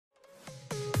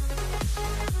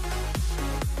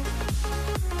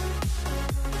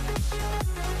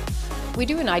We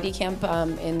do an ID camp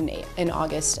in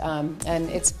August, and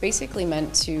it's basically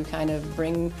meant to kind of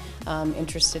bring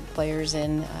interested players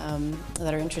in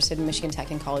that are interested in Michigan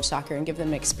Tech and college soccer and give them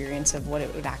an experience of what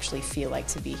it would actually feel like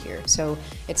to be here. So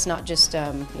it's not just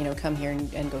come here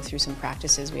and go through some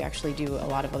practices. We actually do a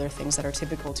lot of other things that are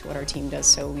typical to what our team does.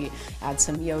 So we add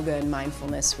some yoga and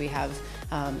mindfulness. We have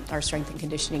our strength and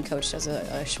conditioning coach does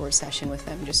a short session with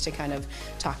them just to kind of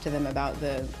talk to them about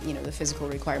the physical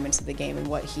requirements of the game and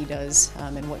what he does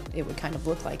and what it would kind of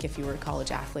look like if you were a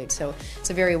college athlete. So it's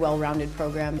a very well-rounded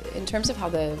program. In terms of how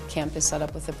the camp is set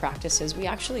up with the practices, we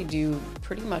actually do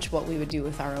pretty much what we would do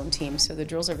with our own team. So the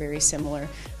drills are very similar.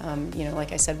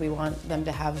 Like I said, we want them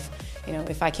to have,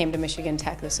 if I came to Michigan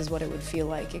Tech, this is what it would feel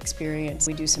like experience.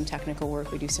 We do some technical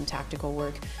work, we do some tactical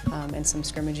work, and some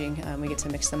scrimmaging. We get to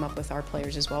mix them up with our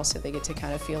players as well, so they get to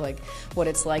kind of feel like what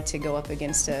it's like to go up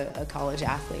against a college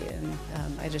athlete. And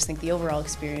I just think the overall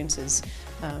experience is,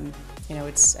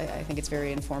 I think it's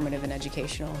very informative and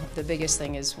educational. The biggest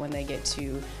thing is when they get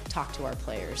to talk to our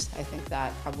players. I think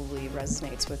that probably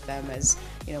resonates with them as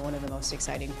one of the most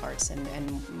exciting parts and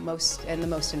the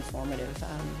most informative.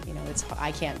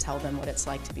 I can't tell them what it's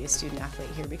like to be a student athlete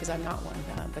here because I'm not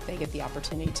one, but they get the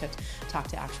opportunity to talk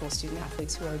to actual student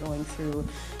athletes who are going through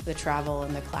the travel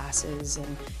and the classes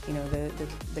and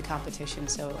the competition.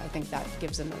 So I think that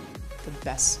gives them the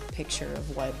best picture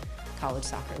of what college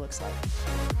soccer looks like.